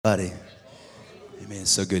Buddy. Amen. It's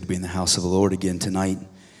so good to be in the house of the Lord again tonight.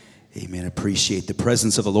 Amen. Appreciate the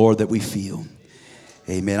presence of the Lord that we feel.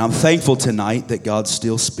 Amen. I'm thankful tonight that God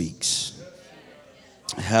still speaks.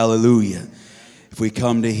 Hallelujah. If we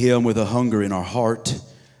come to Him with a hunger in our heart,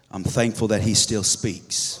 I'm thankful that He still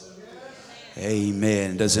speaks.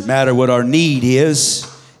 Amen. Doesn't matter what our need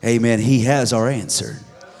is. Amen. He has our answer.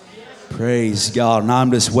 Praise God. And I'm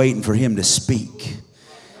just waiting for Him to speak.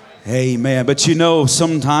 Amen. But you know,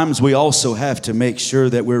 sometimes we also have to make sure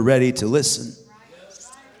that we're ready to listen.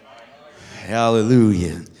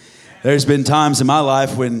 Hallelujah. There's been times in my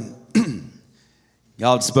life when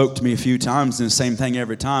God spoke to me a few times and the same thing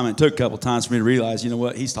every time. It took a couple times for me to realize, you know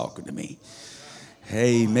what, He's talking to me.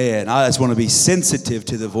 Amen. I just want to be sensitive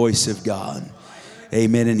to the voice of God.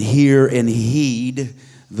 Amen. And hear and heed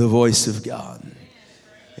the voice of God.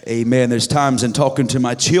 Amen. There's times in talking to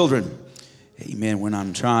my children, amen, when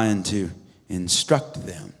I'm trying to instruct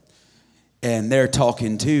them. And they're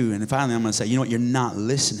talking too. And finally I'm going to say, you know what, you're not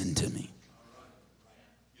listening to me.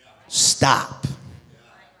 Stop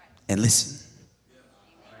and listen.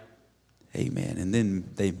 Amen. And then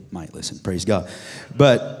they might listen. Praise God.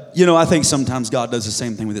 But, you know, I think sometimes God does the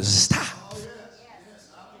same thing with us. Stop.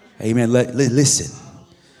 Amen. Listen.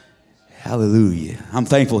 Hallelujah. I'm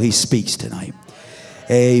thankful He speaks tonight.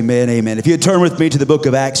 Amen. Amen. If you turn with me to the book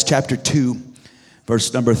of Acts chapter 2,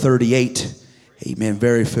 verse number 38. Amen.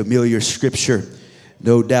 Very familiar scripture.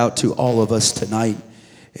 No doubt to all of us tonight.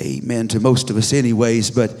 Amen. To most of us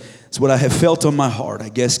anyways. But it's what I have felt on my heart. I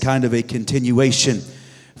guess kind of a continuation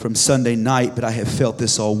from Sunday night. But I have felt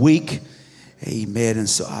this all week. Amen. And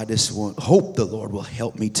so I just hope the Lord will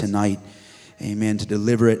help me tonight. Amen. To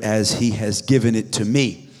deliver it as He has given it to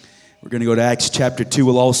me. We're going to go to Acts chapter 2.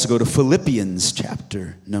 We'll also go to Philippians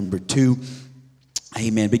chapter number 2.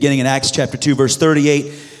 Amen. Beginning in Acts chapter 2, verse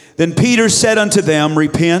 38. Then Peter said unto them,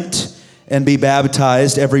 repent and be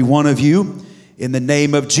baptized, every one of you, in the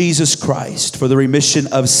name of Jesus Christ, for the remission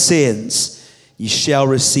of sins. Ye shall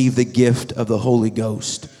receive the gift of the Holy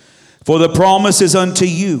Ghost. For the promise is unto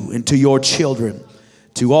you and to your children,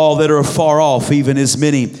 to all that are afar off, even as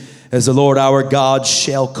many as the Lord our God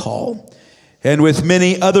shall call. And with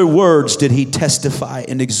many other words did he testify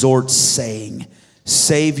and exhort, saying,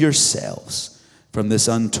 save yourselves from this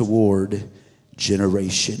untoward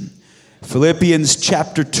generation. Philippians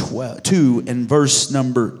chapter 2 and verse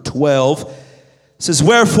number 12 says,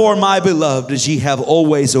 wherefore, my beloved, as ye have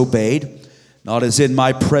always obeyed, not as in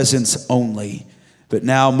my presence only, but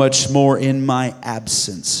now much more in my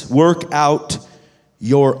absence, work out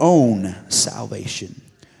your own salvation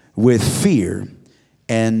with fear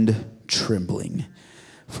and trembling.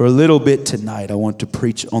 For a little bit tonight, I want to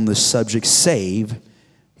preach on the subject, save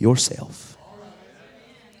yourself.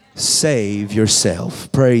 Save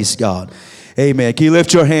yourself. Praise God. Amen. Can you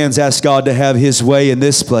lift your hands, ask God to have His way in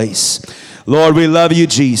this place? Lord, we love you,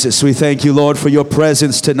 Jesus. We thank you, Lord, for your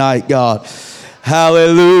presence tonight, God.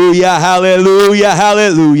 Hallelujah, hallelujah,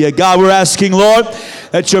 hallelujah. God, we're asking, Lord,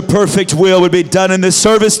 that your perfect will would be done in this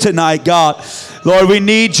service tonight, God. Lord, we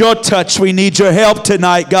need your touch. We need your help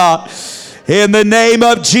tonight, God. In the name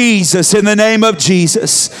of Jesus, in the name of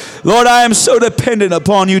Jesus. Lord, I am so dependent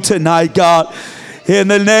upon you tonight, God. In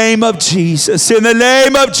the name of Jesus, in the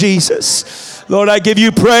name of Jesus. Lord, I give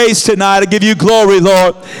you praise tonight. I give you glory,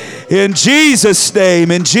 Lord. In Jesus'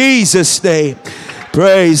 name, in Jesus' name.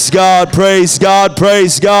 Praise God, praise God,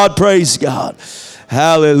 praise God, praise God.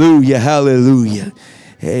 Hallelujah, hallelujah.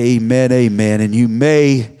 Amen, amen. And you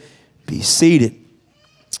may be seated.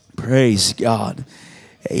 Praise God.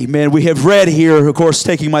 Amen. We have read here, of course,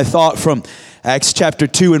 taking my thought from Acts chapter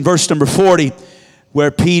 2 and verse number 40,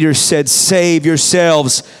 where Peter said, save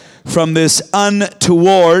yourselves from this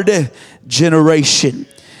untoward generation.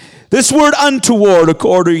 This word untoward,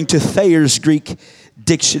 according to Thayer's Greek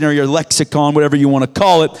dictionary or lexicon, whatever you want to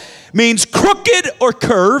call it, means crooked or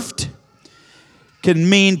curved, can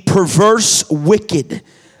mean perverse, wicked,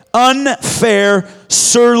 unfair,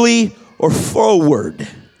 surly, or forward.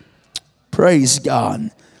 Praise God.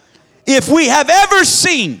 If we have ever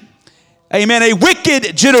seen, amen, a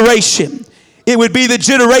wicked generation, it would be the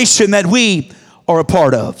generation that we are a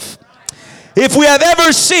part of. If we have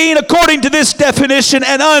ever seen, according to this definition,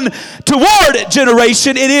 an untoward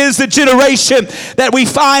generation, it is the generation that we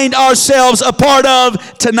find ourselves a part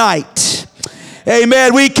of tonight.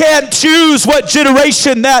 Amen. We can't choose what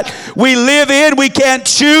generation that we live in. We can't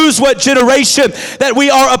choose what generation that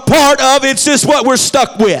we are a part of. It's just what we're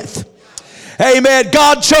stuck with. Amen.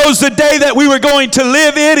 God chose the day that we were going to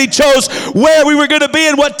live in. He chose where we were going to be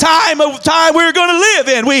and what time we were going to live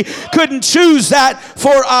in. We couldn't choose that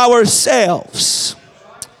for ourselves.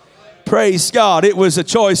 Praise God. It was a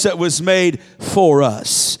choice that was made for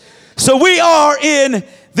us. So we are in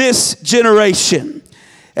this generation.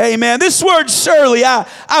 Amen. This word surly,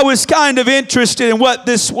 I was kind of interested in what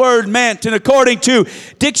this word meant. And according to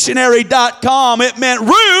dictionary.com, it meant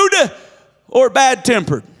rude or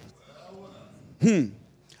bad-tempered.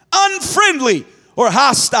 Unfriendly or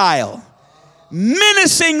hostile.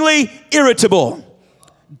 Menacingly irritable.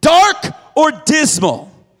 Dark or dismal.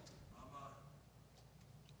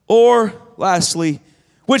 Or, lastly,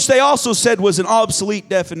 which they also said was an obsolete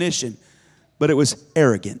definition, but it was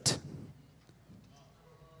arrogant.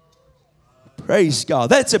 Praise God.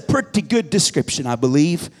 That's a pretty good description, I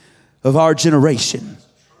believe, of our generation.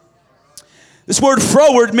 This word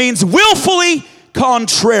froward means willfully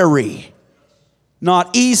contrary,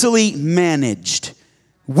 not easily managed.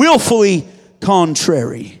 Willfully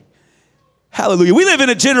contrary. Hallelujah. We live in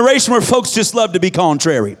a generation where folks just love to be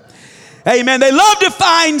contrary. Amen. They love to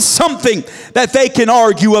find something that they can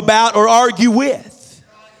argue about or argue with.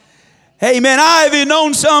 Amen. I've even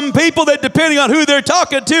known some people that, depending on who they're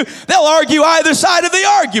talking to, they'll argue either side of the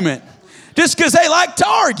argument just because they like to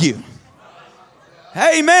argue.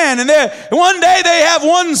 Amen. And one day they have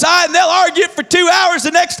one side and they'll argue it for 2 hours.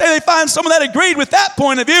 The next day they find someone that agreed with that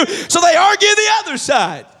point of view, so they argue the other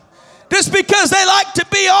side. Just because they like to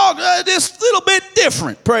be all just a little bit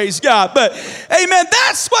different, praise God. But, amen,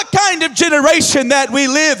 that's what kind of generation that we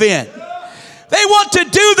live in. They want to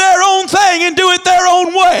do their own thing and do it their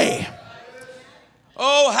own way.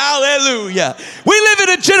 Oh, hallelujah. We live in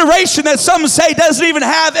a generation that some say doesn't even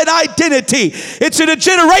have an identity. It's in a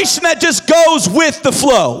generation that just goes with the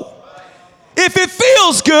flow. If it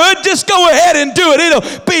feels good, just go ahead and do it.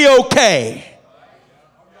 It'll be okay.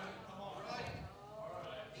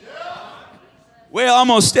 Well, I'm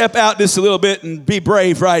going to step out just a little bit and be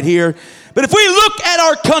brave right here. But if we look at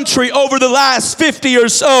our country over the last 50 or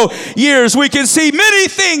so years, we can see many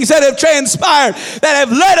things that have transpired that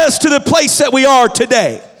have led us to the place that we are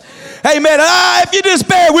today. Amen. If you just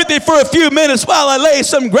bear with me for a few minutes while I lay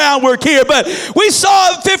some groundwork here. But we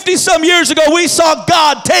saw 50 some years ago, we saw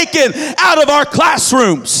God taken out of our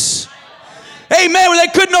classrooms. Amen. Where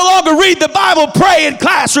they could no longer read the Bible, pray in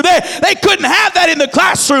classroom. They couldn't have that in the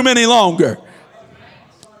classroom any longer.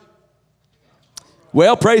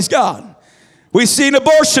 Well, praise God. We've seen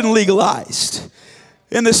abortion legalized.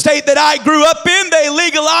 In the state that I grew up in, they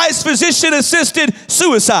legalized physician-assisted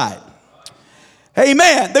suicide.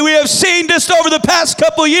 Amen. That we have seen just over the past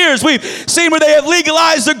couple of years, we've seen where they have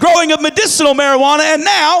legalized the growing of medicinal marijuana and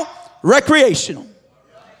now recreational.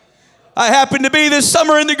 I happened to be this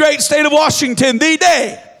summer in the great state of Washington, the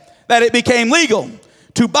day that it became legal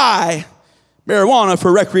to buy marijuana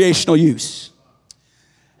for recreational use.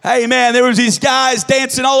 Hey man, there was these guys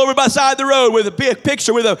dancing all over by the side of the road with a big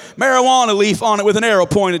picture with a marijuana leaf on it with an arrow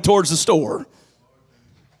pointed towards the store.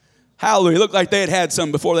 Hallelujah. It looked like they had had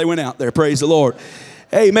some before they went out there. Praise the Lord.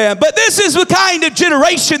 Amen. But this is the kind of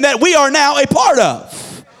generation that we are now a part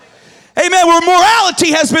of. Amen. Where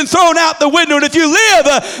morality has been thrown out the window. And if you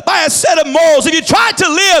live by a set of morals, if you try to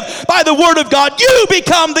live by the Word of God, you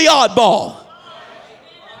become the oddball.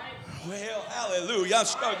 Well, hallelujah. I'm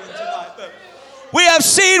struggling tonight. But we have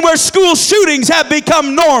seen where school shootings have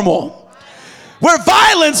become normal. Where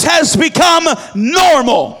violence has become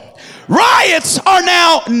normal. Riots are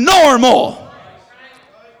now normal.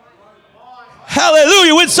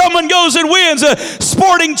 Hallelujah. When someone goes and wins a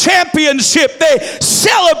sporting championship, they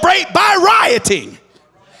celebrate by rioting.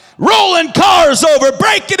 Rolling cars over,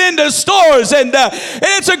 breaking into stores. And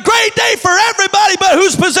it's a great day for everybody but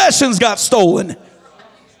whose possessions got stolen.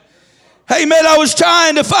 Amen. I was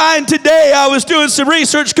trying to find today, I was doing some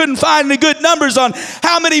research, couldn't find any good numbers on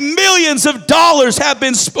how many millions of dollars have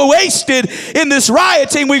been wasted in this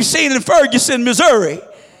rioting we've seen in Ferguson, Missouri.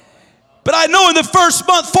 But I know in the first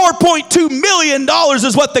month, $4.2 million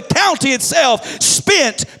is what the county itself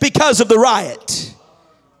spent because of the riot.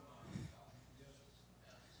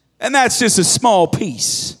 And that's just a small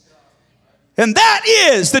piece. And that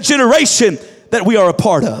is the generation that we are a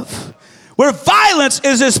part of. Where violence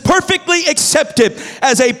is as perfectly accepted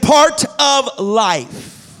as a part of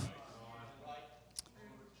life.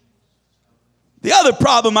 The other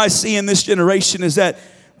problem I see in this generation is that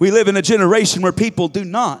we live in a generation where people do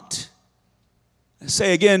not, I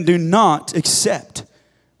say again, do not accept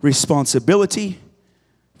responsibility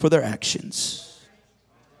for their actions.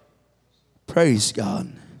 Praise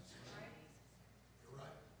God.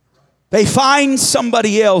 They find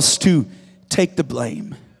somebody else to take the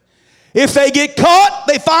blame. If they get caught,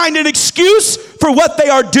 they find an excuse for what they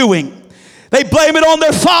are doing. They blame it on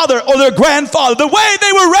their father or their grandfather, the way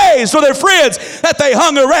they were raised, or their friends that they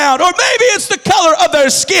hung around, or maybe it's the color of their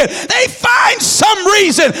skin. They find some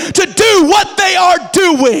reason to do what they are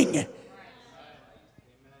doing.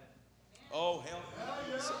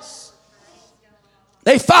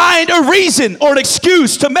 They find a reason or an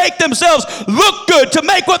excuse to make themselves look good, to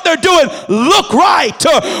make what they're doing look right,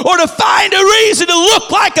 or to find a reason to look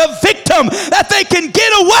like a victim that they can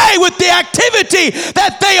get away with the activity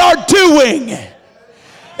that they are doing.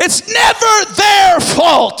 It's never their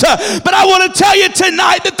fault. But I want to tell you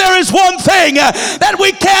tonight that there is one thing that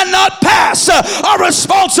we cannot pass our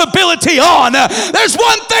responsibility on. There's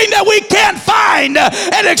one thing that we can't find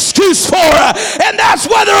an excuse for, and that's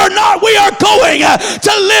whether or not we are going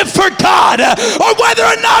to live for God, or whether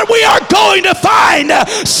or not we are going to find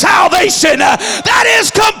salvation. That is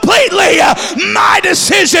completely my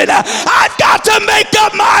decision. I've got to make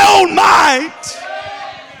up my own mind.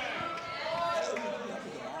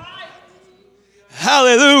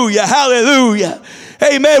 Hallelujah, hallelujah.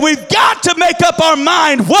 Amen. We've got to make up our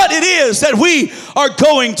mind what it is that we are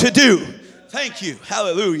going to do. Thank you.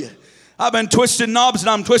 Hallelujah. I've been twisting knobs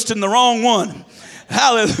and I'm twisting the wrong one.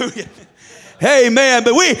 Hallelujah. Amen.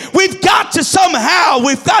 But we've got to find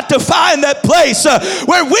that place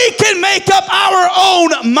where we can make up our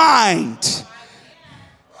own mind.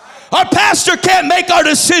 Our pastor can't make our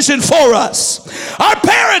decision for us. Our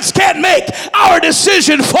parents can't make our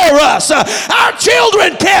decision for us. Our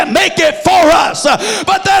children can't make it for us.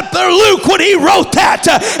 But that Luke, when he wrote that,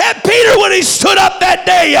 and Peter, when he stood up that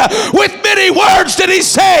day, with many words did he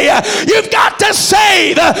say, you've got to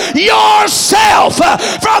save yourself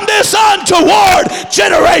from this untoward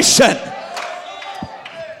generation.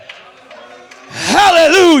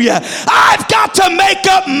 Hallelujah. I've got to make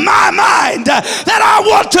up my mind that I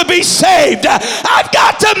want to be saved. I've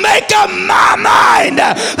got to make up my mind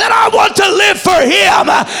that I want to live for Him,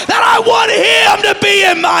 that I want Him to be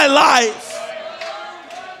in my life.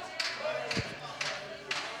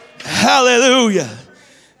 Hallelujah.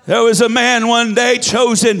 There was a man one day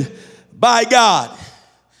chosen by God,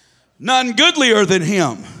 none goodlier than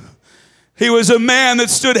him. He was a man that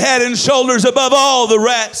stood head and shoulders above all the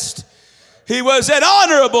rest. He was an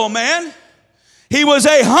honorable man. He was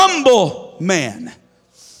a humble man.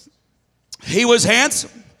 He was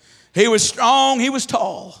handsome. He was strong. He was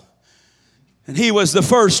tall. And he was the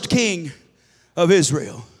first king of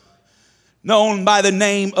Israel, known by the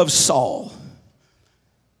name of Saul.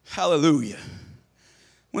 Hallelujah.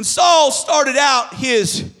 When Saul started out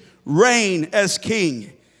his reign as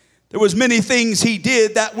king, there was many things he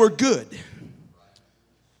did that were good.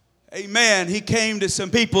 Amen. He came to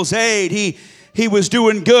some people's aid. He was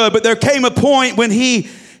doing good, but there came a point when he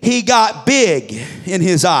got big in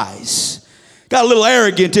his eyes. Got a little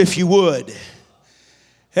arrogant, if you would.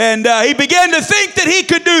 And he began to think that he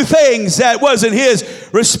could do things that wasn't his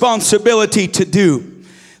responsibility to do.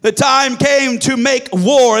 The time came to make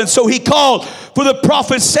war, and so he called for the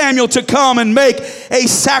prophet Samuel to come and make a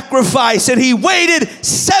sacrifice. And he waited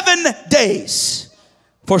 7 days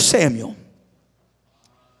for Samuel.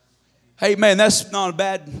 Hey, man, that's not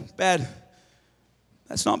that's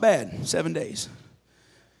not bad. 7 days.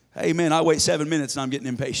 Hey, man, I wait 7 minutes and I'm getting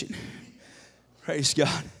impatient. Praise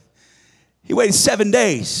God. He waited 7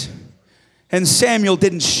 days and Samuel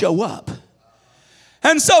didn't show up.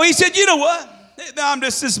 And so he said, you know what?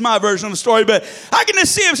 This is my version of the story, but I can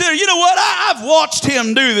just see him saying, you know what? I've watched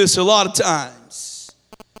him do this a lot of times.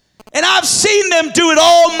 And I've seen them do it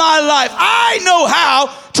all my life. I know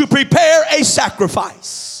how to prepare a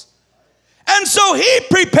sacrifice. And so he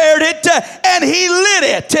prepared it and he lit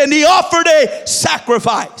it and he offered a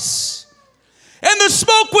sacrifice. And the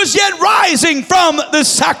smoke was yet rising from the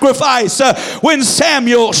sacrifice when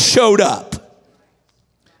Samuel showed up.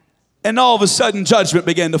 And all of a sudden judgment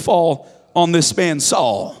began to fall on this man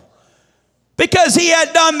Saul. Because he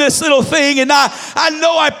had done this little thing, and I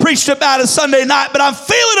know I preached about it Sunday night, but I'm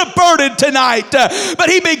feeling a burden tonight. But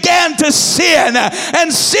he began to sin,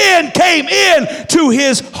 and sin came into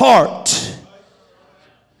his heart.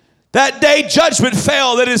 That day judgment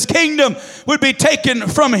fell, that his kingdom would be taken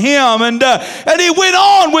from him. And he went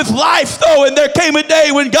on with life though. And there came a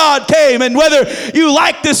day when God came. And whether you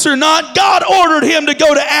like this or not, God ordered him to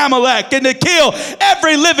go to Amalek and to kill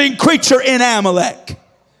every living creature in Amalek.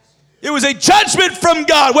 It was a judgment from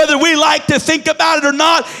God. Whether we like to think about it or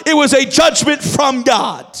not, it was a judgment from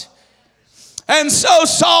God. And so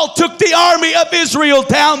Saul took the army of Israel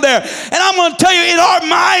down there. And I'm going to tell you, in our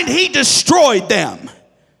mind, he destroyed them.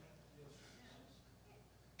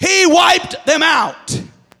 He wiped them out.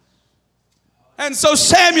 And so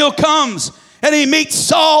Samuel comes and he meets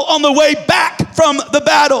Saul on the way back from the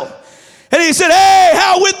battle. And he said, hey,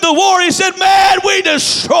 how went the war? He said, man, we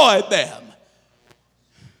destroyed them.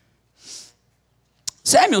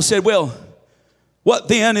 Samuel said, well, what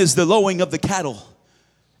then is the lowing of the cattle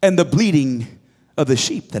and the bleating of the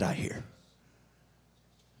sheep that I hear?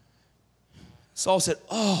 Saul said,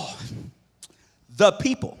 oh, the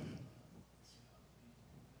people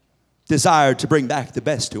desired to bring back the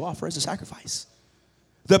best to offer as a sacrifice.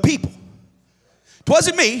 The people. It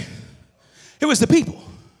wasn't me. It was the people.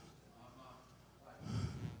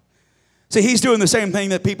 See, he's doing the same thing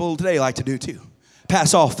that people today like to do too.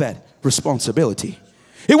 Pass off that responsibility.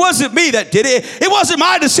 It wasn't me that did it. It wasn't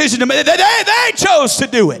my decision to make it. They chose to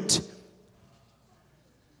do it.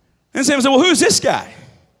 And Samuel said, well, who's this guy?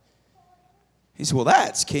 He said, well,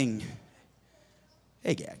 that's King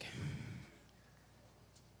Agag,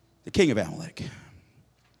 the king of Amalek.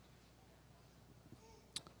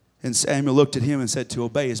 And Samuel looked at him and said, to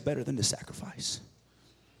obey is better than to sacrifice.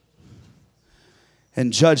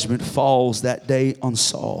 And judgment falls that day on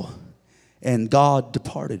Saul, and God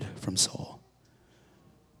departed from Saul.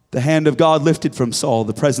 The hand of God lifted from Saul.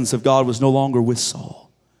 The presence of God was no longer with Saul.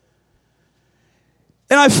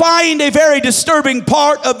 And I find a very disturbing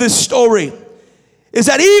part of this story is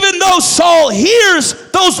that even though Saul hears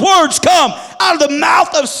those words come out of the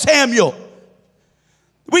mouth of Samuel,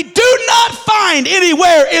 we do not find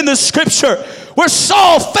anywhere in the scripture where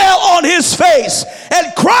Saul fell on his face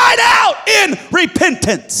and cried out in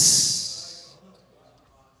repentance.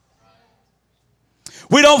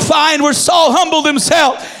 We don't find where Saul humbled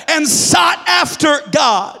himself and sought after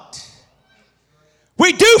God.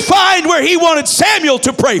 We do find where he wanted Samuel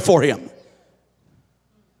to pray for him.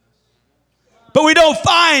 But we don't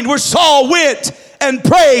find where Saul went and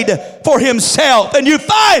prayed for himself. And you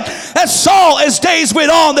find that Saul, as days went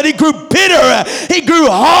on, that he grew bitter, he grew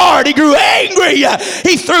hard, he grew angry,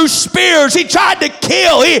 he threw spears, he tried to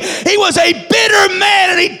kill. He was a bitter man,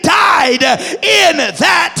 and he died in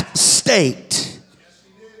that state.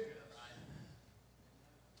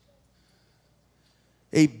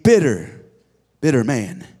 A bitter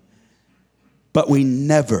man. But we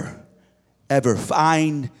never, ever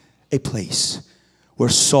find a place where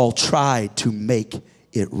Saul tried to make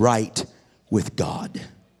it right with God.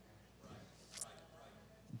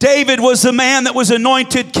 David was the man that was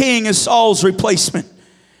anointed king as Saul's replacement.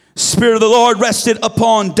 Spirit of the Lord rested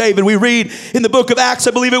upon David. We read in the book of Acts,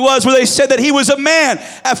 I believe it was, where they said that he was a man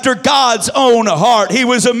after God's own heart. He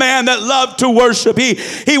was a man that loved to worship.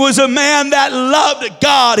 He was a man that loved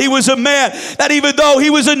God. He was a man that even though he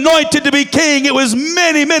was anointed to be king, it was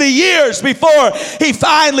many, many years before he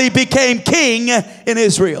finally became king in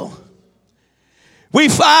Israel. We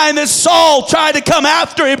find that Saul tried to come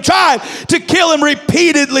after him, tried to kill him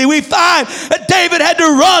repeatedly. We find that David had to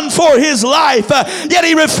run for his life, yet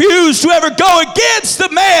he refused to ever go against the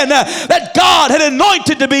man that God had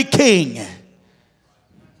anointed to be king.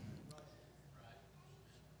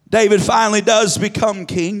 David finally does become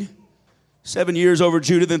king. 7 years over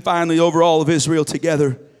Judah, then finally over all of Israel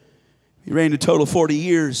together. He reigned a total of 40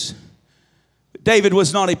 years. But David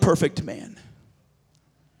was not a perfect man.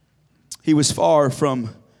 He was far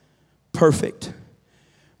from perfect,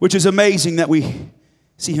 which is amazing that we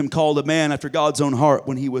see him called a man after God's own heart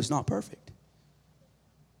when he was not perfect.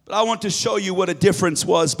 But I want to show you what a difference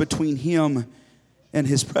was between him and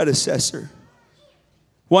his predecessor.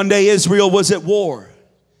 One day Israel was at war.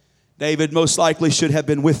 David most likely should have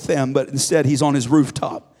been with them, but instead he's on his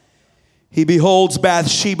rooftop. He beholds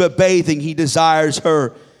Bathsheba bathing. He desires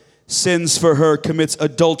her, sins for her, commits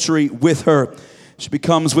adultery with her. She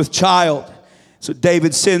becomes with child. So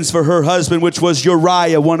David sends for her husband, which was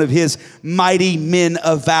Uriah, one of his mighty men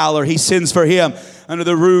of valor. He sends for him under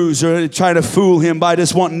the ruse or trying to fool him by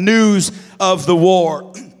just wanting news of the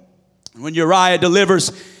war. When Uriah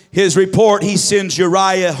delivers his report, he sends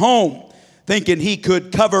Uriah home, thinking he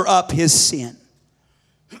could cover up his sin.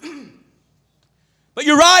 But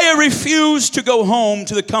Uriah refused to go home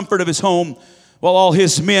to the comfort of his home while all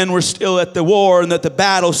his men were still at the war and at the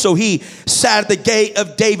battle. So he sat at the gate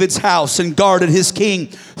of David's house and guarded his king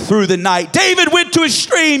through the night. David went to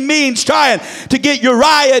extreme means trying to get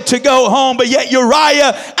Uriah to go home, but yet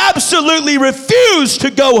Uriah absolutely refused to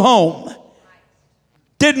go home.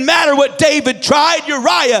 Didn't matter what David tried,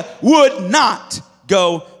 Uriah would not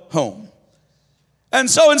go home. And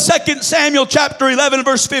so in 2 Samuel chapter 11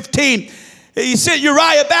 verse 15, he sent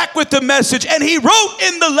Uriah back with the message, and he wrote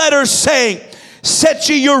in the letter saying, set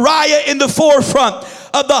ye Uriah in the forefront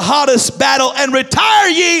of the hottest battle, and retire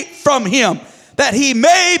ye from him, that he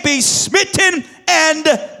may be smitten and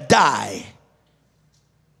die.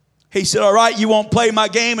 He said, all right, you won't play my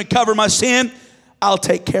game and cover my sin. I'll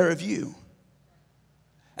take care of you.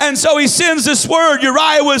 And so he sends this word.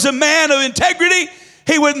 Uriah was a man of integrity.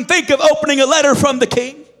 He wouldn't think of opening a letter from the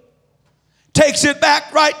king. Takes it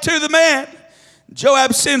back right to the man.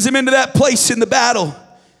 Joab sends him into that place in the battle.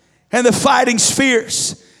 And the fighting's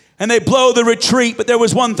fierce. And they blow the retreat. But there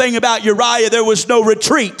was one thing about Uriah. There was no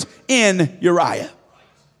retreat in Uriah.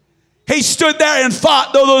 He stood there and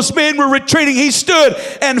fought. Though those men were retreating, he stood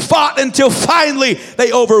and fought until finally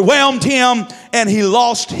they overwhelmed him and he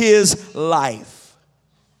lost his life.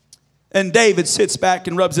 And David sits back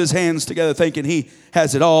and rubs his hands together thinking he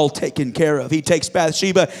has it all taken care of. He takes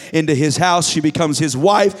Bathsheba into his house. She becomes his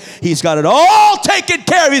wife. He's got it all taken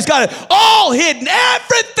care of. He's got it all hidden.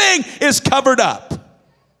 Everything is covered up.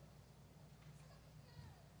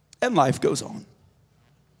 And life goes on.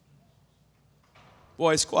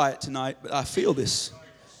 Boy, it's quiet tonight, but I feel this.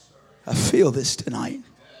 I feel this tonight.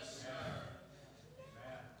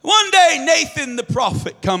 One day, Nathan the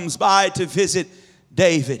prophet comes by to visit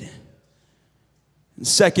David. In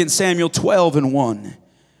 2 Samuel 12:1,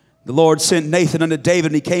 the Lord sent Nathan unto David,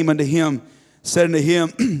 and he came unto him, said unto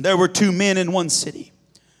him, there were two men in one city,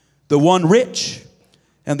 the one rich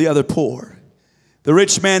and the other poor. The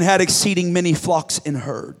rich man had exceeding many flocks and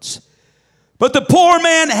herds, but the poor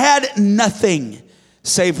man had nothing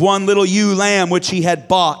save one little ewe lamb which he had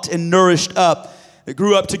bought and nourished up. It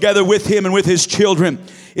grew up together with him and with his children.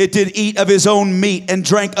 It did eat of his own meat and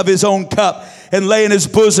drank of his own cup and lay in his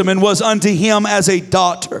bosom and was unto him as a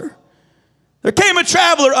daughter. There came a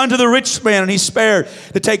traveler unto the rich man, and he spared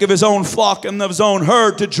to take of his own flock and of his own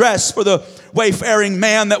herd to dress for the wayfaring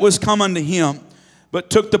man that was come unto him, but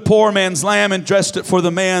took the poor man's lamb and dressed it for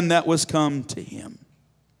the man that was come to him.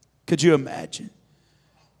 Could you imagine?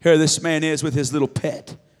 Here this man is with his little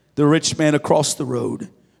pet, the rich man across the road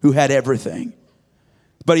who had everything.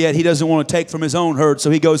 But yet he doesn't want to take from his own herd, so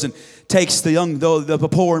he goes and takes the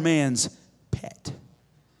poor man's pet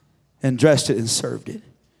and dressed it and served it.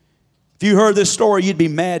 If you heard this story, you'd be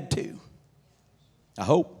mad too. I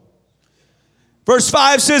hope. Verse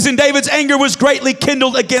 5 says, and David's anger was greatly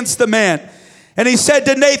kindled against the man. And he said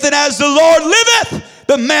to Nathan, as the Lord liveth,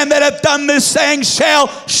 the man that hath done this thing shall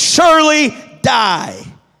surely die.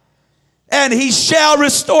 And he shall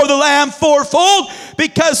restore the lamb fourfold,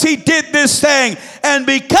 because he did this thing, and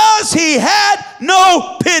because he had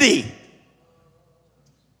no pity.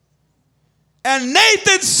 And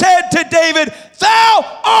Nathan said to David,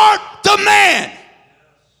 thou art the man.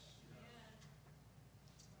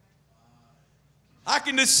 I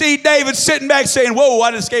can just see David sitting back saying, whoa,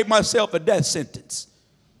 I just gave myself a death sentence.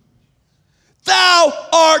 Thou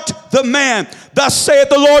art the man. Thus saith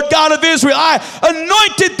the Lord God of Israel, I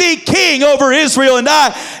anointed thee king over Israel, and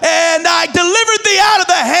I delivered thee out of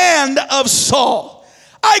the hand of Saul.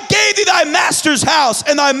 I gave thee thy master's house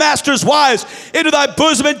and thy master's wives into thy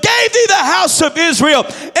bosom, and gave thee the house of Israel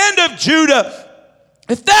and of Judah.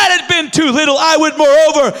 If that had been too little, I would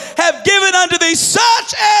moreover have given unto thee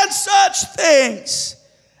such and such things.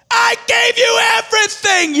 I gave you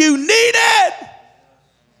everything you needed.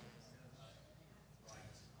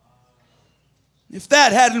 If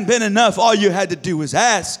that hadn't been enough, all you had to do was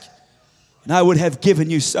ask, and I would have given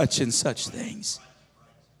you such and such things.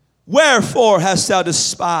 Wherefore hast thou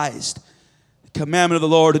despised the commandment of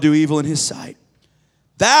the Lord to do evil in his sight?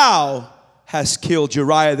 Thou hast killed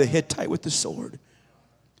Uriah the Hittite with the sword,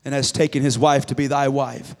 and hast taken his wife to be thy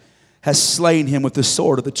wife, hast slain him with the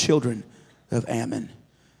sword of the children of Ammon.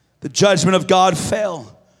 The judgment of God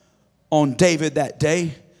fell on David that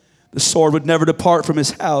day. The sword would never depart from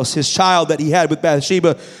his house. His child that he had with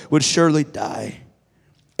Bathsheba would surely die.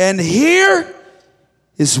 And here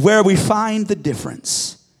is where we find the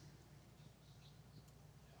difference.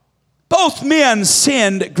 Both men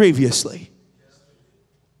sinned grievously.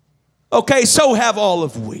 Okay, so have all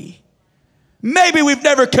of we. Maybe we've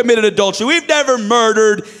never committed adultery. We've never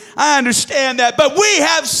murdered. I understand that. But we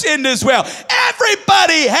have sinned as well.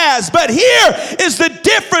 Everybody has. But here is the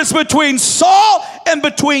difference between Saul and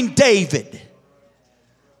between David.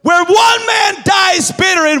 Where one man dies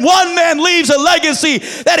bitter and one man leaves a legacy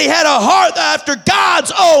that he had a heart after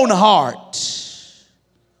God's own heart.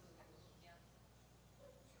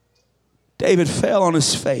 David fell on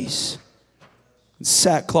his face, in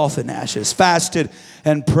sackcloth and ashes, fasted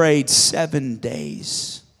and prayed 7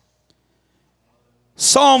 days.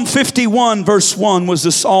 Psalm 51 verse 1 was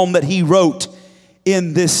the psalm that he wrote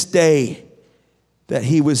in this day that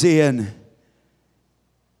he was in.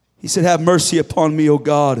 He said, have mercy upon me, O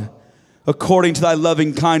God, according to thy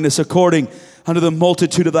loving kindness, according unto the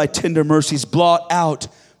multitude of thy tender mercies, blot out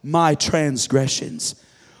my transgressions.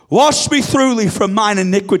 Wash me thoroughly from mine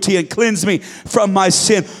iniquity and cleanse me from my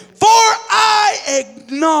sin. For I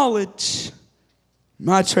acknowledge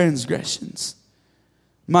my transgressions,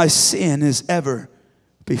 my sin is ever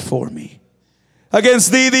before me.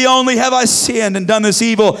 Against thee, thee only, have I sinned and done this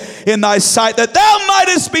evil in thy sight, that thou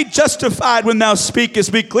mightest be justified when thou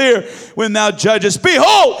speakest, be clear when thou judgest.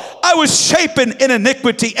 Behold, I was shapen in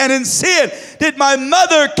iniquity, and in sin did my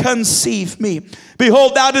mother conceive me.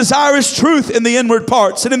 Behold, thou desirest truth in the inward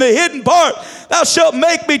parts, and in the hidden part thou shalt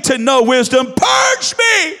make me to know wisdom. Purge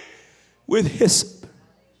me with hyssop,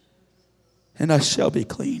 and I shall be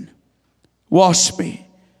clean. Wash me,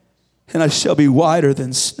 and I shall be whiter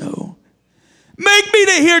than snow. Make me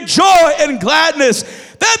to hear joy and gladness,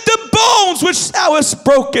 that the bones which thou hast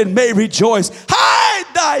broken may rejoice.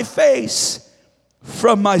 Hide thy face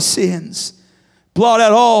from my sins. Blot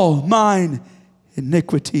out all mine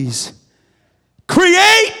iniquities.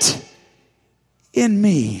 Create in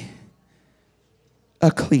me a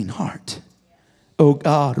clean heart. O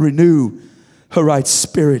God, renew a right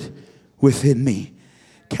spirit within me.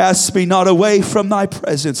 Cast me not away from thy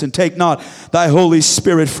presence, and take not thy Holy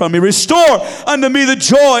Spirit from me. Restore unto me the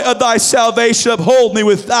joy of thy salvation. Uphold me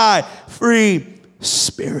with thy free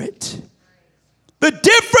spirit. The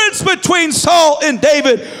difference between Saul and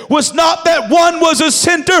David was not that one was a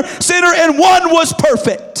sinner and one was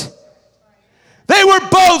perfect. They were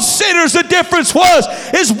both sinners. The difference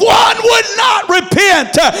is one would not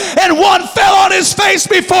repent, and one fell on his face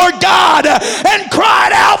before God and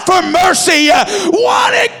cried out for mercy.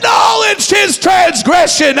 One acknowledged his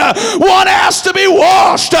transgression. One asked to be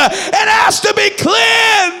washed and asked to be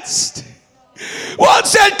cleansed. One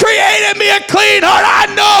said, create in me a clean heart.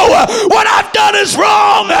 I know what I've done is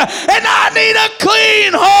wrong, and I need a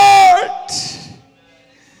clean heart.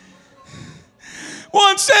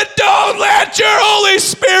 One said, don't let your Holy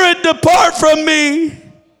Spirit depart from me.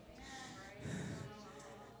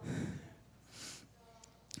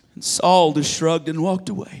 And Saul just shrugged and walked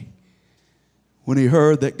away when he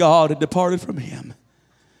heard that God had departed from him.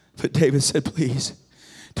 But David said, please,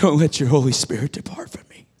 don't let your Holy Spirit depart from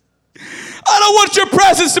me. I don't want your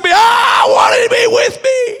presence to be, I want it to be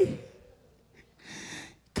with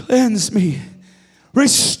me. Cleanse me.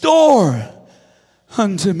 Restore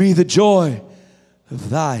unto me the joy of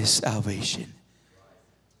thy salvation.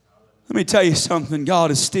 Let me tell you something. God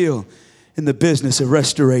is still in the business of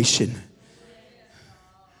restoration.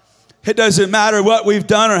 It doesn't matter what we've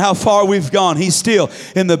done or how far we've gone. He's still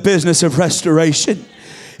in the business of restoration.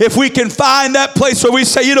 If we can find that place where we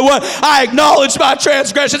say, you know what, I acknowledge my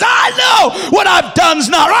transgressions. I know what I've done's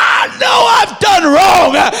not right. I know I've done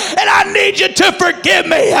wrong, and I need you to forgive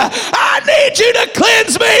me. I need you to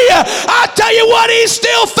cleanse me. I tell you what, he's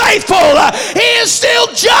still faithful. He is still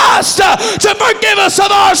just to forgive us of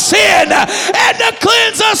our sin and to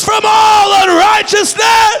cleanse us from all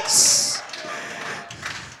unrighteousness.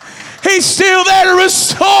 He's still there to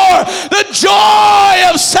restore the joy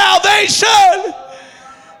of salvation.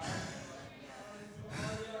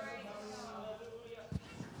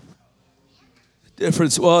 The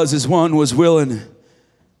difference is one was willing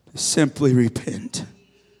to simply repent.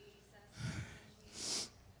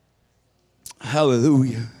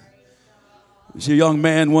 Hallelujah. There was a young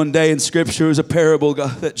man one day in Scripture. It was a parable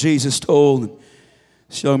that Jesus told.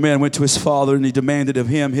 This young man went to his father and he demanded of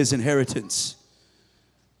him his inheritance.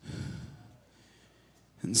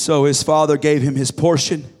 And so his father gave him his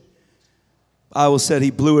portion. The Bible said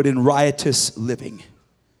he blew it in riotous living.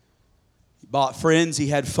 He bought friends, he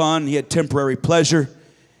had fun, he had temporary pleasure.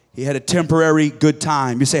 He had a temporary good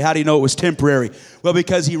time. You say, how do you know it was temporary? Well,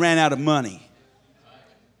 because he ran out of money.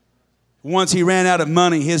 Once he ran out of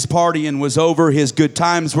money, his partying was over, his good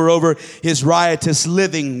times were over, his riotous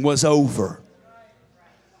living was over.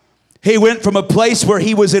 He went from a place where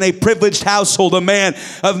he was in a privileged household, a man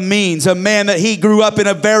of means, a man that he grew up in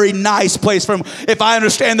a very nice place. From, if I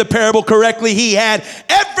understand the parable correctly, he had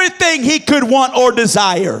everything he could want or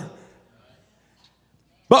desire.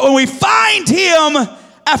 But when we find him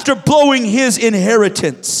after blowing his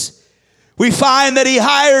inheritance, we find that he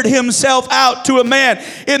hired himself out to a man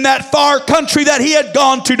in that far country that he had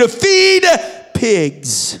gone to feed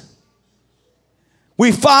pigs.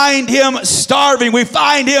 We find him starving. We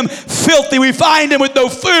find him filthy. We find him with no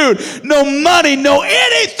food, no money, no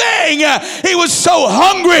anything. He was so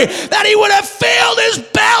hungry that he would have filled his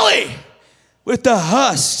belly with the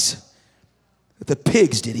husks that the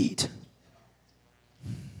pigs did eat.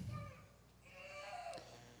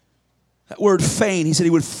 That word fain, he said he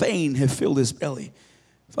would fain have filled his belly.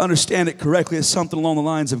 If I understand it correctly, it's something along the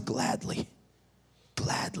lines of gladly.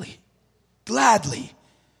 Gladly. Gladly.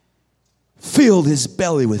 Filled his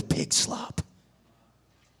belly with pig slop.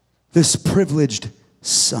 This privileged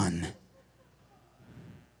son.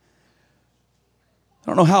 I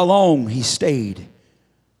don't know how long he stayed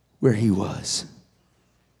where he was.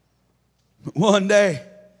 But one day,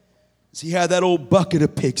 as he had that old bucket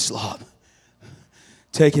of pig slop,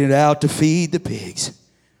 taking it out to feed the pigs,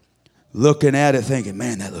 looking at it thinking,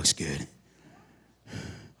 man, that looks good.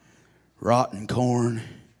 Rotten corn,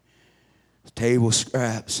 table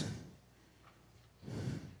scraps. The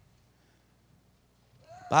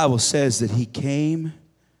Bible says that he came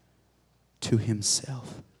to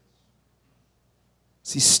himself.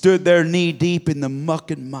 As he stood there knee deep in the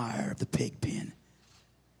muck and mire of the pig pen,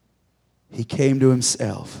 he came to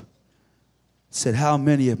himself. Said, how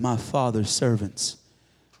many of my father's servants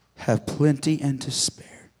have plenty and to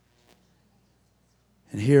spare?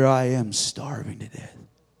 And here I am starving to death.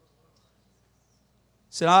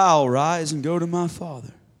 Said, I'll rise and go to my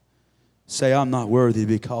father. Say, I'm not worthy to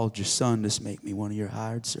be called your son. Just make me one of your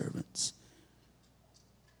hired servants.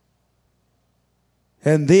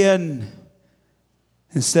 And then,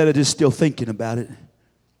 instead of just still thinking about it,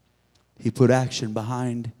 he put action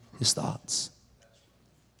behind his thoughts.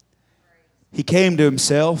 He came to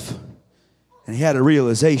himself and he had a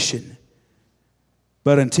realization.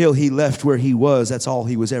 But until he left where he was, that's all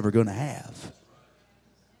he was ever going to have.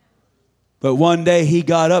 But one day he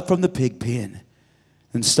got up from the pig pen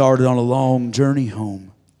and started on a long journey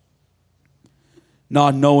home,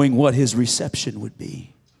 not knowing what his reception would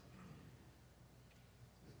be.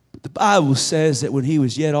 But the Bible says that when he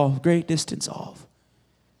was yet off great distance off,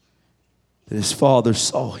 that his father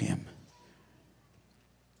saw him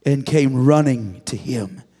and came running to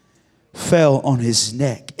him, fell on his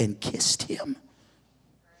neck and kissed him.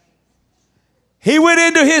 He went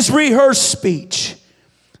into his rehearsed speech.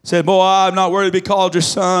 Said, boy, I'm not worthy to be called your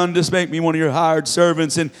son. Just make me one of your hired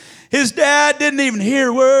servants. And his dad didn't even hear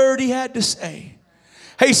a word he had to say.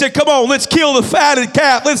 He said, come on, let's kill the fatted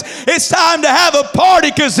calf. It's time to have a party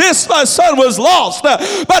because my son was lost,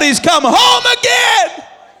 but he's come home again.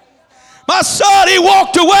 My son, he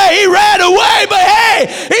walked away, he ran away, but hey,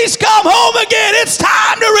 he's come home again. It's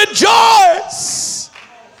time to rejoice.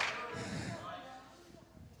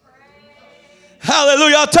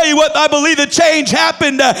 Hallelujah. I'll tell you what, I believe the change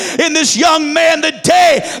happened in this young man the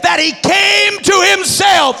day that he came to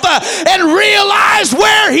himself and realized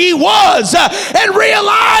where he was and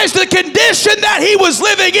realized the condition that he was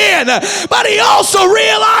living in. But he also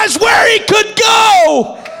realized where he could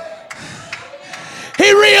go.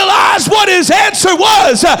 He realized what his answer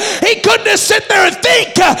was. He couldn't just sit there and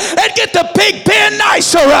think and get the pig pen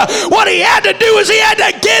nicer. What he had to do is he had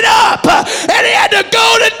to get up and he had to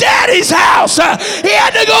go to Daddy's house. He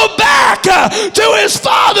had to go back to his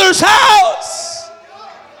father's house.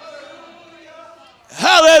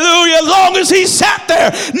 Hallelujah. As long as he sat there,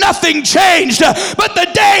 nothing changed. But the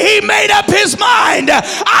day he made up his mind,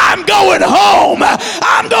 I'm going home.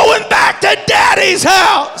 I'm going back to Daddy's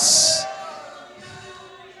house.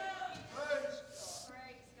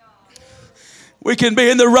 We can be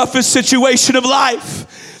in the roughest situation of life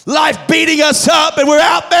beating us up, and we're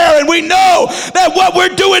out there and we know that what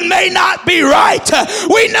we're doing may not be right.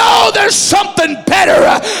 We know there's something better,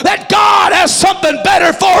 that God has something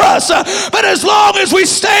better for us. But as long as we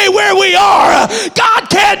stay where we are, God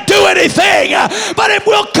can't do anything. But if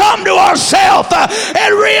we'll come to ourselves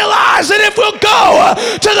and realize that if we'll go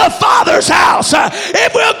to the Father's house,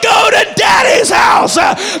 if we'll go to Daddy's house,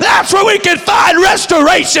 that's where we can find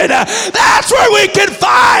restoration. That's where we can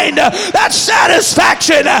find that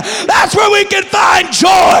satisfaction. That's where we can find joy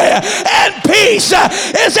and peace,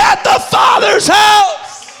 is at the Father's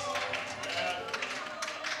house.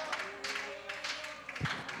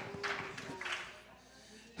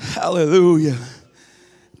 Hallelujah.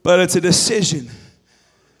 But it's a decision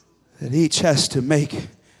that each has to make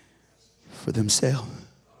for themselves.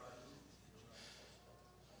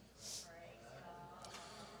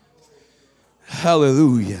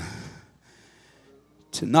 Hallelujah.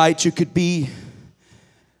 Tonight you could be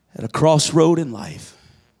at a crossroad in life.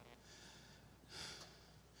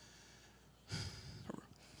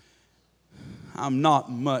 I'm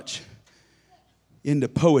not much into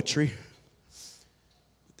poetry.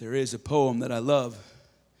 There is a poem that I love,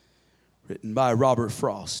 written by Robert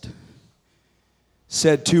Frost.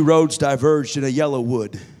 Said, 2 roads diverged in a yellow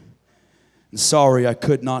wood, and sorry I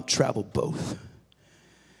could not travel both.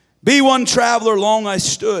 Be one traveler long I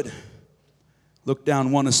stood, looked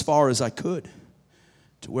down one as far as I could,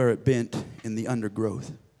 to where it bent in the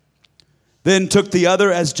undergrowth. Then took the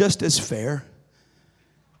other as just as fair,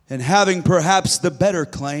 and having perhaps the better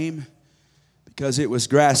claim, because it was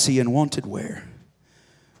grassy and wanted wear.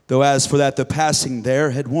 Though as for that the passing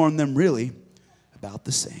there had worn them really about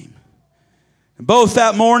the same. And both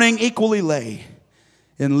that morning equally lay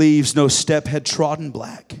in leaves no step had trodden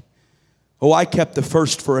black, Oh, I kept the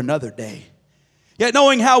first for another day. Yet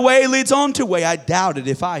knowing how way leads on to way, I doubted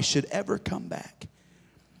if I should ever come back.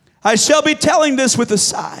 I shall be telling this with a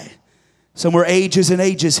sigh. Somewhere ages and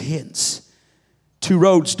ages hence, two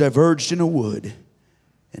roads diverged in a wood,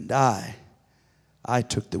 and I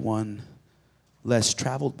took the one less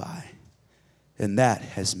traveled by, and that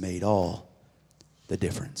has made all the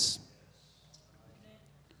difference.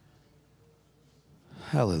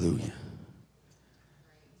 Hallelujah.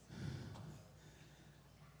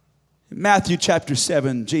 In Matthew chapter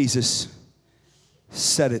 7, Jesus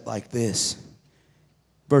said it like this.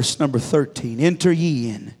 Verse number 13, enter ye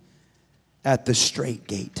in at the strait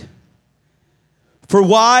gate. For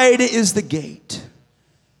wide is the gate,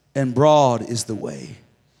 and broad is the way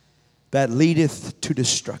that leadeth to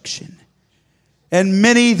destruction. And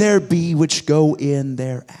many there be which go in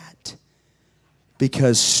thereat,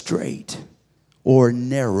 because strait or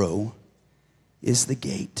narrow is the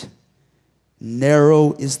gate,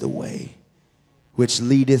 narrow is the way which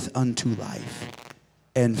leadeth unto life,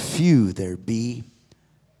 and few there be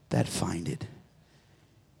that find it.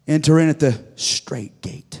 Enter in at the strait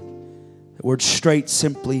gate. The word strait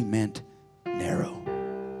simply meant narrow.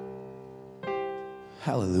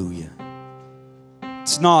 Hallelujah.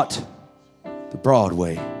 It's not the broad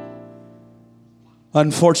way.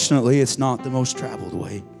 Unfortunately, it's not the most traveled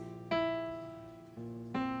way.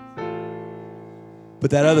 But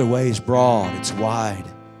that other way is broad, it's wide.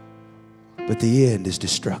 But the end is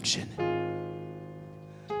destruction.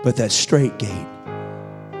 But that straight gate,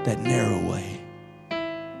 that narrow way,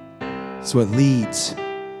 is what leads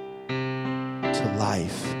to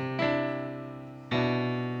life.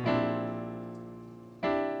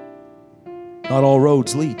 Not all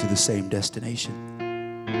roads lead to the same destination.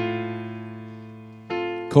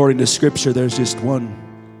 According to Scripture, there's just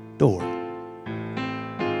one door.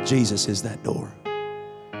 Jesus is that door.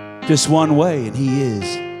 Just one way, and He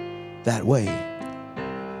is that way.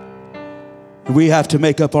 And we have to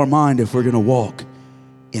make up our mind if we're going to walk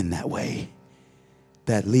in that way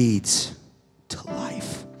that leads to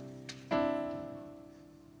life.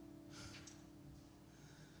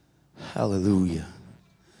 Hallelujah.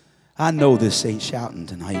 I know this ain't shouting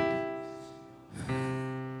tonight.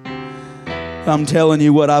 I'm telling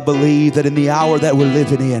you what I believe, that in the hour that we're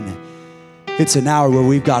living in, it's an hour where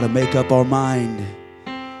we've got to make up our mind.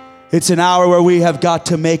 It's an hour where we have got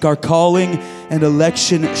to make our calling and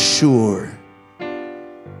election sure.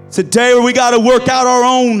 It's a day where we got to work out our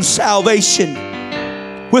own salvation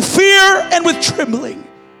with fear and with trembling.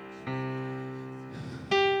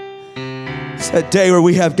 It's that day where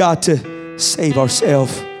we have got to save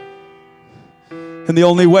ourselves. And the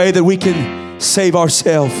only way that we can save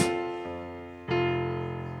ourselves,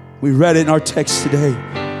 we read it in our text today,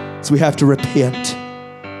 is we have to repent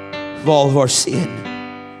of all of our sin.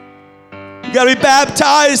 We got to be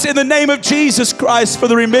baptized in the name of Jesus Christ for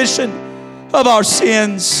the remission of our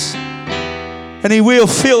sins. And He will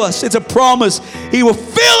fill us. It's a promise. He will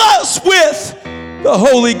fill us with the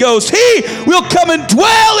Holy Ghost. He will come and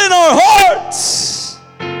dwell in our hearts.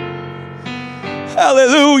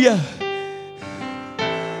 Hallelujah.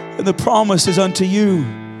 And the promise is unto you,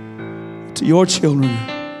 to your children,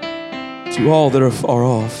 to all that are far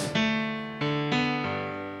off.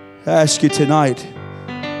 I ask you tonight,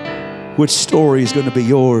 which story is going to be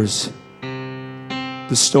yours?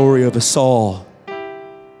 The story of a Saul,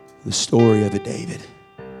 the story of a David.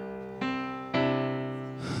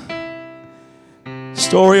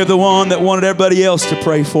 Story of the one that wanted everybody else to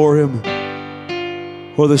pray for him,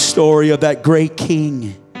 or the story of that great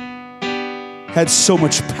king, had so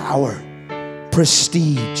much power,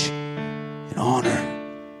 prestige, and honor.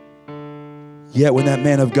 Yet when that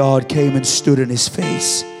man of God came and stood in his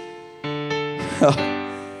face,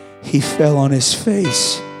 he fell on his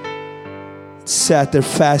face, sat there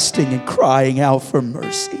fasting and crying out for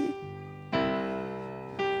mercy.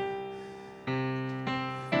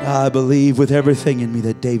 I believe with everything in me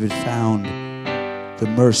that David found the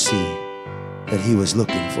mercy that he was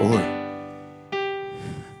looking for.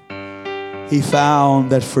 He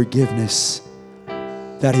found that forgiveness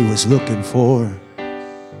that he was looking for.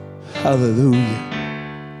 Hallelujah.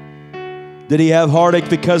 Did he have heartache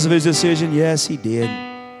because of his decision? Yes, he did.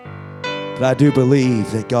 But I do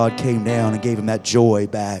believe that God came down and gave him that joy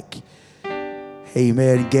back.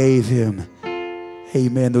 Amen. Gave him,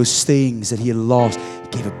 amen, those things that he had lost. He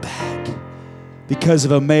gave it back because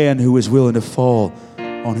of a man who was willing to fall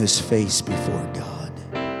on his face before God.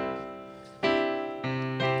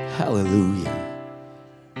 Hallelujah.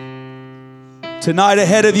 Tonight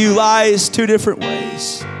ahead of you lies two different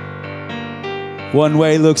ways. One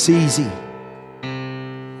way looks easy.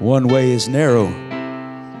 One way is narrow.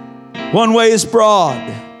 One way is broad.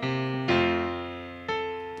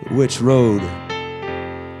 But which road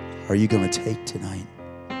are you going to take tonight?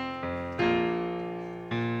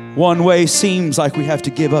 One way seems like we have to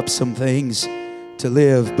give up some things to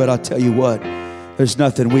live, but I'll tell you what, there's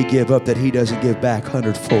nothing we give up that He doesn't give back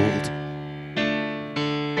hundredfold.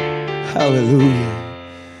 Hallelujah.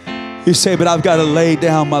 You say, but I've got to lay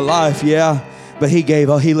down my life. Yeah, but He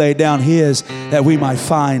laid down His that we might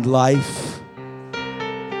find life.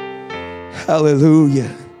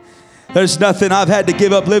 Hallelujah. There's nothing I've had to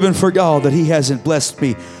give up living for God that He hasn't blessed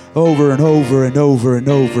me over and over and over and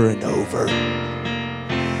over and over.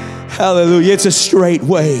 Hallelujah. It's a straight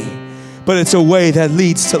way, but it's a way that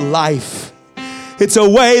leads to life. It's a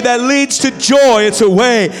way that leads to joy. It's a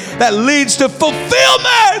way that leads to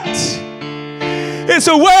fulfillment. It's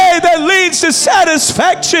a way that leads to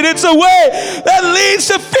satisfaction. It's a way that leads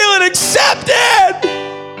to feeling accepted.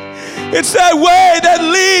 It's that way that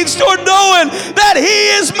leads toward knowing that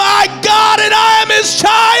He is my God and I am His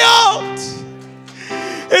child.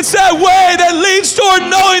 It's that way that leads toward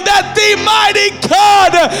knowing that the mighty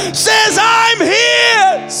God says I'm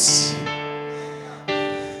His.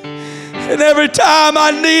 And every time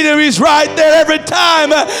I need Him, He's right there. Every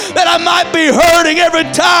time that I might be hurting, every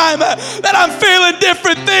time that I'm feeling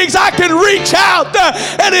different things, I can reach out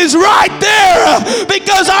and He's right there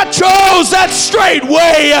because I chose that straight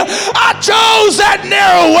way. I chose that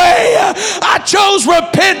narrow way. I chose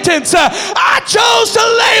repentance. I chose to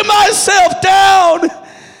lay myself down.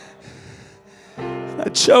 I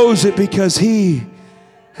chose it because He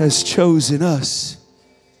has chosen us.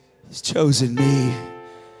 He's chosen me.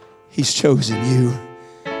 He's chosen you.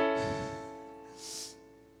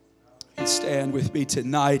 And stand with me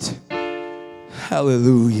tonight.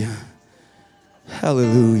 Hallelujah.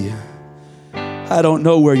 Hallelujah. I don't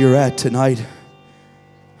know where you're at tonight.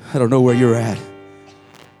 I don't know where you're at.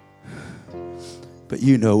 But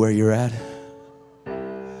you know where you're at.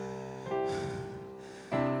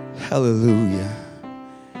 Hallelujah.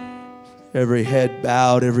 Every head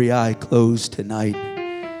bowed, every eye closed tonight.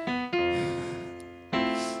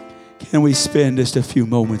 Can we spend just a few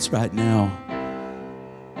moments right now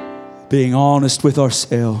being honest with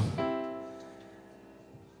ourselves?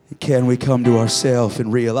 Can we come to ourselves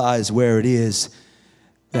and realize where it is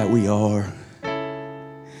that we are?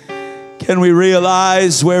 Can we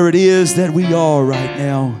realize where it is that we are right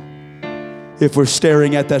now? If we're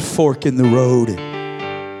staring at that fork in the road,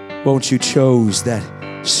 won't you choose that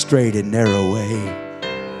straight and narrow way?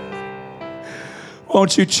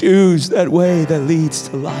 Won't you choose that way that leads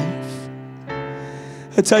to life?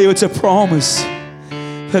 I tell you, it's a promise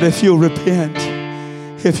that if you'll repent,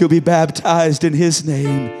 if you'll be baptized in His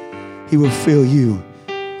name, He will fill you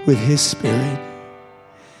with His Spirit.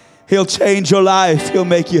 He'll change your life. He'll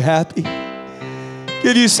make you happy.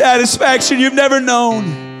 Give you satisfaction you've never known.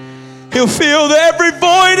 He'll fill every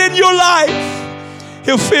void in your life.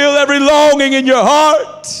 He'll fill every longing in your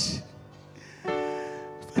heart.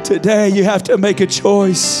 But today you have to make a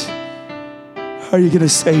choice. Are you going to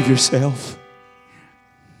save yourself?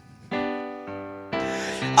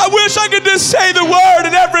 I wish I could just say the word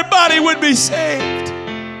and everybody would be saved.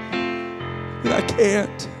 But I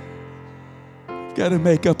can't. I've got to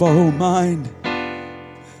make up our own mind.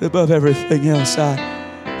 Above everything else,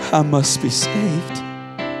 I must be saved.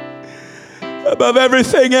 Above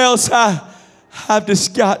everything else, I've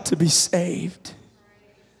just got to be saved.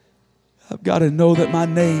 I've got to know that my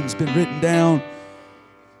name's been written down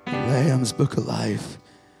in the Lamb's Book of Life.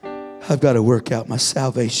 I've got to work out my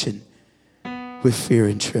salvation with fear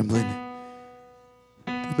and trembling.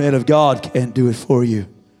 The man of God can't do it for you.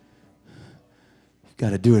 You've got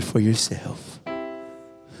to do it for yourself.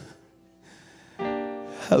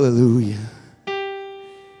 Hallelujah.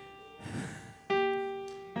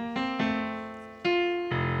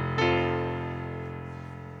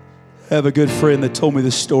 I have a good friend that told me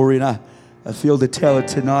this story, and I feel to tell it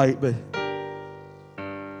tonight, but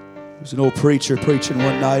there was an old preacher preaching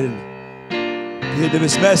one night, and at the end of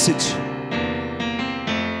his message,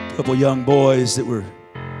 a couple young boys that were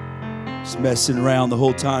just messing around the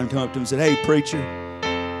whole time come up to him and said, "Hey, preacher,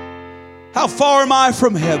 how far am I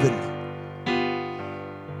from heaven?"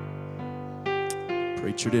 The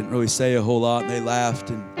preacher didn't really say a whole lot, and they laughed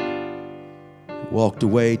and walked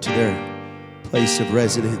away to their place of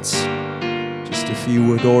residence, just a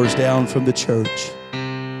few doors down from the church.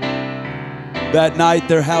 That night,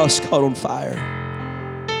 their house caught on fire.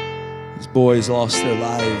 These boys lost their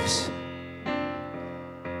lives.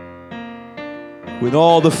 When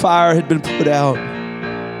all the fire had been put out,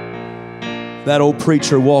 that old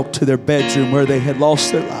preacher walked to their bedroom where they had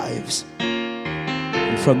lost their lives.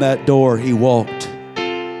 And from that door, he walked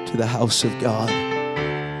to to the house of God,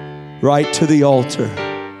 right to the altar.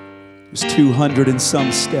 It was 200 and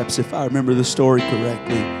some steps, if I remember the story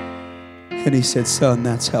correctly. And he said, son,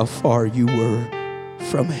 that's how far you were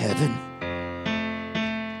from heaven.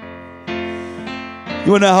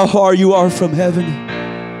 You want to know how far you are from heaven?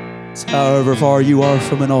 It's however far you are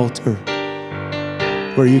from an altar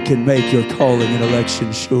where you can make your calling and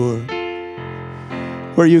election sure,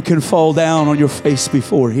 where you can fall down on your face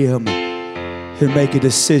before him and make a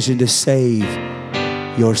decision to save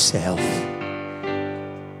yourself.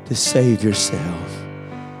 To save yourself.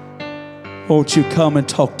 Won't you come and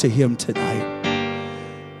talk to him tonight?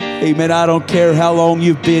 Amen. I don't care how long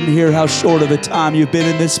you've been here, how short of a time you've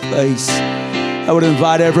been in this place. I would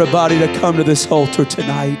invite everybody to come to this altar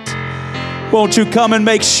tonight. Won't you come and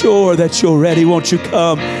make sure that you're ready? Won't you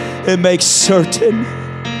come and make certain?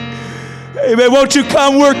 Amen. Won't you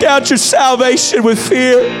come work out your salvation with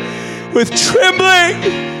fear, with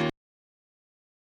trembling?